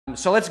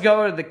So let's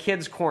go to the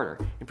kids' corner.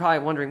 You're probably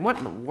wondering, what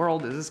in the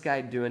world is this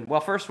guy doing?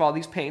 Well, first of all,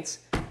 these paints,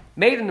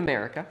 made in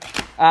America.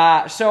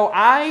 So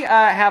I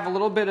have a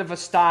little bit of a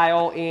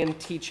style in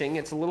teaching.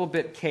 It's a little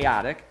bit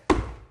chaotic,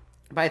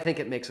 but I think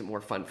it makes it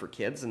more fun for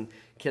kids, and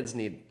kids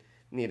need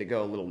to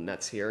go a little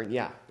nuts here. And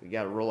yeah, we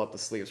got to roll up the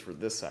sleeves for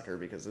this sucker,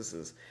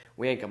 because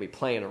we ain't gonna be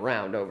playing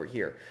around over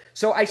here.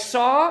 So I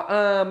saw,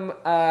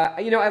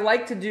 I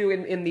like to do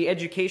in the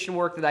education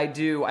work that I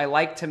do, I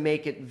like to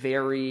make it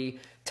very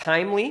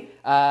timely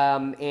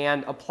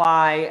and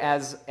apply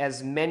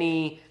as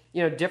many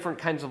different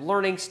kinds of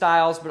learning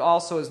styles, but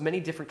also as many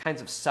different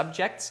kinds of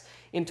subjects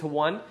into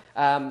one.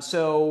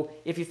 So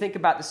if you think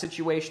about the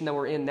situation that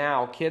we're in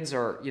now, kids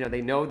are,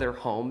 they know they're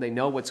home, they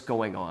know what's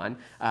going on,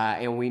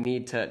 and we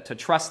need to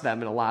trust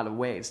them in a lot of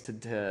ways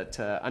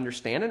to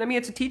understand. And I mean,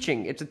 it's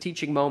a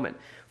teaching moment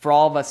for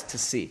all of us to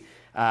see.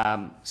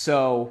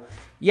 So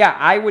yeah,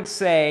 I would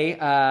say,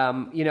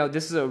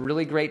 this is a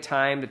really great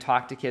time to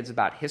talk to kids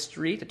about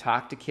history, to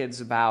talk to kids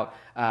about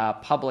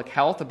public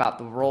health, about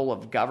the role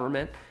of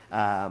government,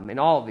 and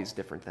all of these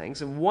different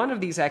things. And one of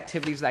these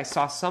activities that I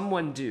saw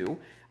someone do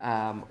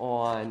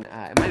on,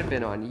 it might have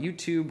been on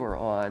YouTube or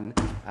on,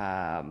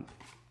 I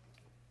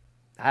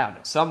don't know,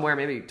 somewhere,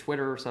 maybe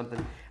Twitter or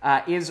something,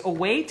 is a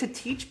way to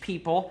teach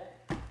people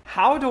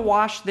how to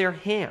wash their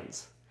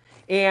hands.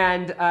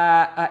 And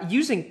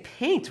using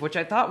paint, which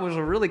I thought was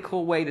a really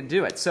cool way to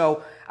do it.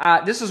 So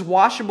this is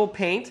washable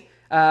paint,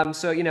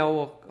 so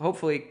will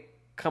hopefully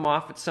come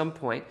off at some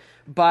point.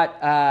 But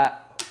a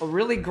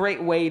really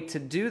great way to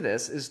do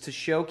this is to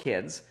show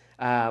kids,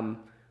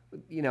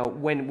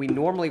 when we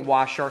normally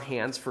wash our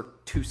hands for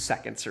 2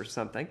 seconds or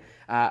something,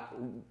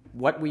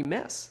 what we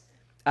miss.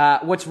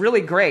 What's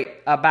really great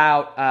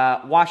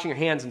about washing your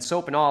hands and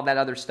soap and all of that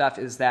other stuff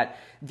is that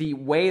the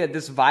way that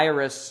this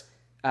virus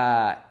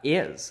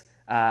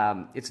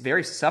it's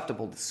very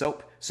susceptible to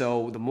soap.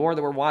 So the more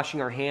that we're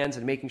washing our hands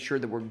and making sure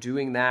that we're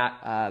doing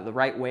that the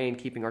right way and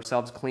keeping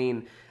ourselves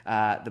clean,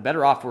 the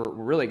better off we're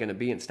really going to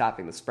be in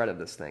stopping the spread of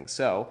this thing.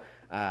 So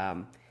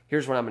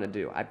here's what I'm going to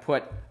do. I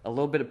put a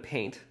little bit of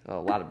paint, a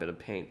lot of bit of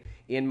paint,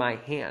 in my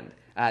hand.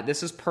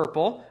 This is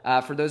purple.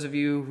 For those of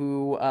you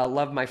who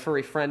love my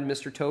furry friend,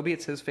 Mr. Toby,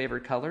 it's his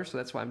favorite color, so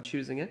that's why I'm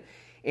choosing it.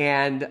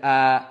 And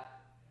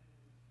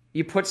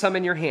you put some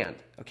in your hand,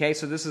 okay?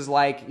 So this is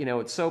like,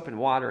 it's soap and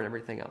water and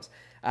everything else.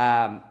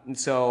 And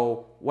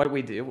so what do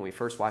we do when we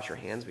first wash our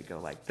hands? We go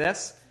like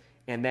this,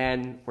 and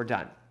then we're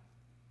done,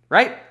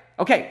 right?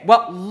 Okay,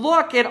 well,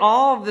 look at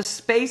all of the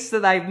space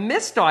that I've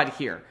missed on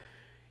here.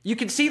 You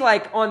can see,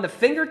 like, on the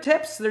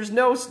fingertips, there's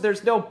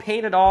no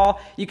paint at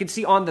all. You can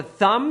see on the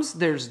thumbs,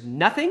 there's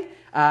nothing.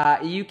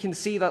 You can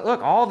see that,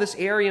 look, all this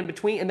area in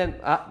between, and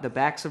then the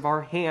backs of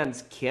our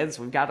hands, kids,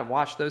 we've got to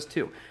wash those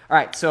too. All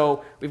right,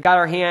 so we've got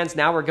our hands.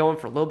 Now we're going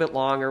for a little bit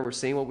longer. We're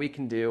seeing what we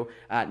can do.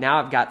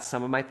 Now I've got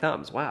some of my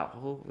thumbs. Wow,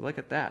 oh, look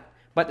at that.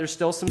 But there's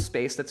still some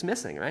space that's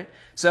missing, right?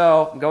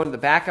 So I'm going to the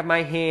back of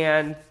my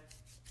hand,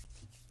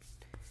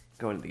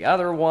 going to the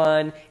other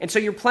one. And so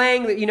you're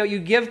playing, you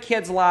give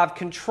kids a lot of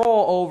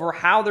control over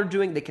how they're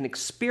doing. They can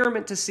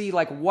experiment to see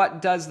like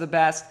what does the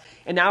best.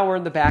 And now we're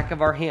in the back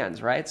of our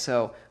hands, right?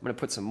 So I'm going to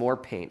put some more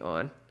paint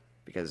on,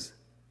 because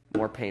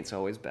more paint's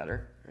always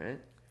better, right?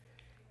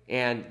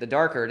 And the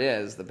darker it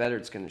is, the better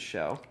it's going to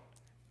show.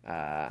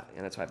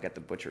 And that's why I've got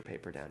the butcher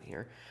paper down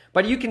here.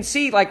 But you can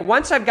see, like,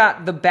 once I've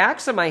got the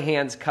backs of my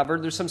hands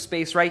covered, there's some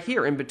space right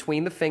here in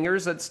between the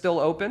fingers that's still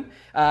open.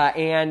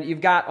 And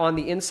you've got on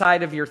the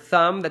inside of your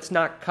thumb that's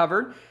not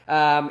covered.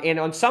 And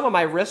on some of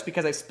my wrists,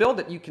 because I spilled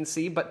it, you can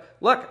see. But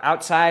look,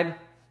 outside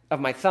of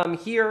my thumb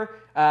here,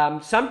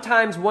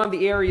 sometimes one of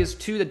the areas,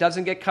 too, that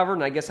doesn't get covered,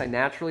 and I guess I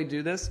naturally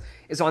do this,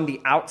 is on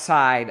the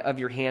outside of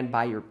your hand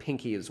by your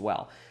pinky as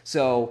well.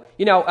 So,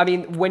 I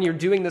mean, when you're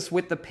doing this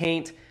with the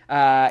paint,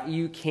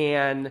 you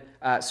can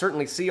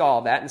certainly see all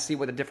of that and see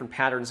what the different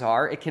patterns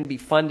are. It can be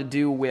fun to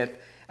do with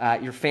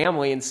your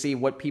family and see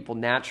what people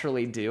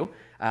naturally do.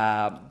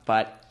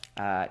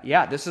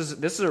 Yeah, this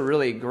is a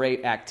really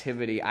great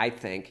activity, I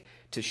think,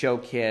 to show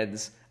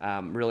kids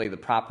really the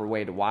proper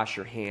way to wash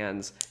your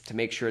hands, to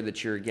make sure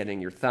that you're getting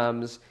your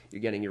thumbs,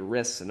 you're getting your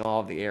wrists and all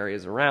of the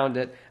areas around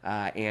it,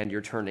 and you're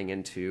turning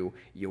into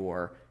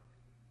your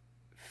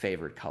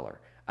favorite color.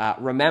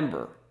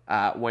 Remember,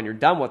 when you're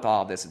done with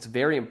all of this, it's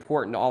very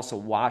important to also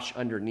wash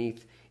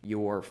underneath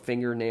your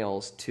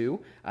fingernails too.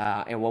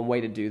 And one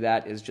way to do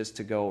that is just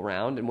to go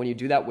around. And when you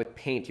do that with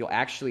paint, you'll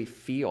actually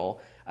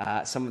feel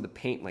some of the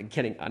paint like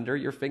getting under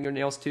your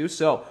fingernails too.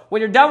 So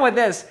when you're done with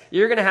this,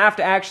 you're going to have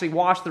to actually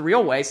wash the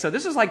real way. So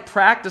this is like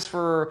practice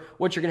for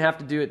what you're going to have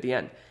to do at the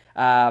end.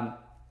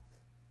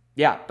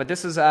 Yeah, but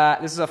this is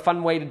a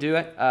fun way to do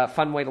it, a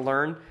fun way to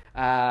learn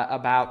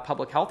about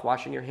public health,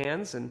 washing your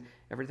hands and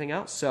everything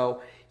else.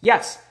 So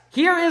yes,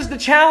 here is the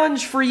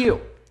challenge for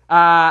you.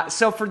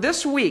 So for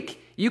this week,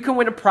 you can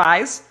win a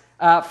prize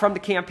from the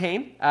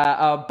campaign,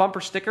 a bumper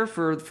sticker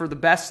for the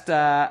best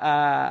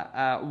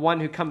one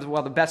who comes,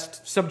 well, the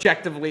best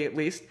subjectively at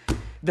least,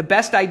 the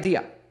best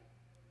idea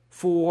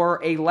for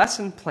a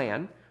lesson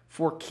plan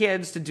for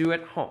kids to do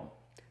at home.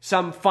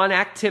 some fun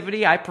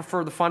activity. I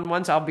prefer the fun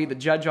ones. I'll be the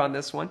judge on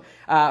this one.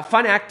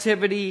 Fun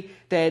activity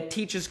that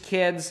teaches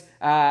kids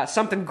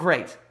something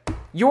great.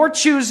 You're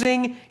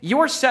choosing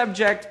your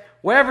subject,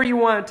 wherever you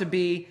want it to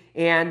be.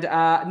 And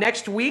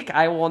next week,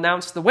 I will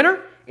announce the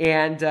winner.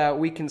 And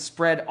we can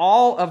spread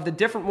all of the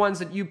different ones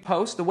that you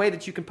post. The way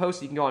that you can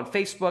post, you can go on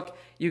Facebook,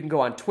 you can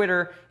go on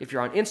Twitter, if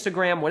you're on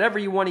Instagram, whatever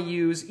you want to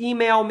use.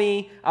 Email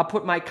me. I'll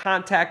put my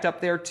contact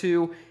up there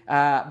too.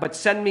 But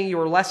send me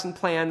your lesson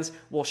plans.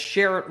 We'll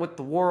share it with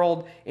the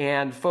world,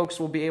 and folks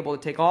will be able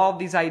to take all of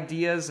these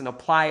ideas and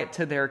apply it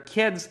to their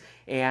kids.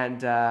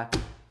 And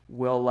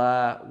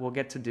we'll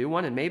get to do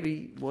one, and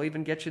maybe we'll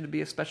even get you to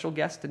be a special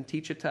guest and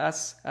teach it to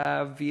us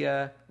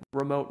via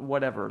remote,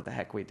 whatever the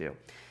heck we do.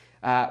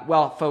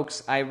 Well,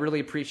 folks, I really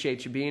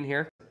appreciate you being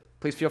here.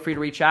 Please feel free to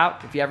reach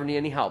out. If you ever need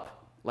any help,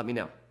 let me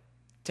know.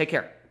 Take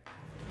care.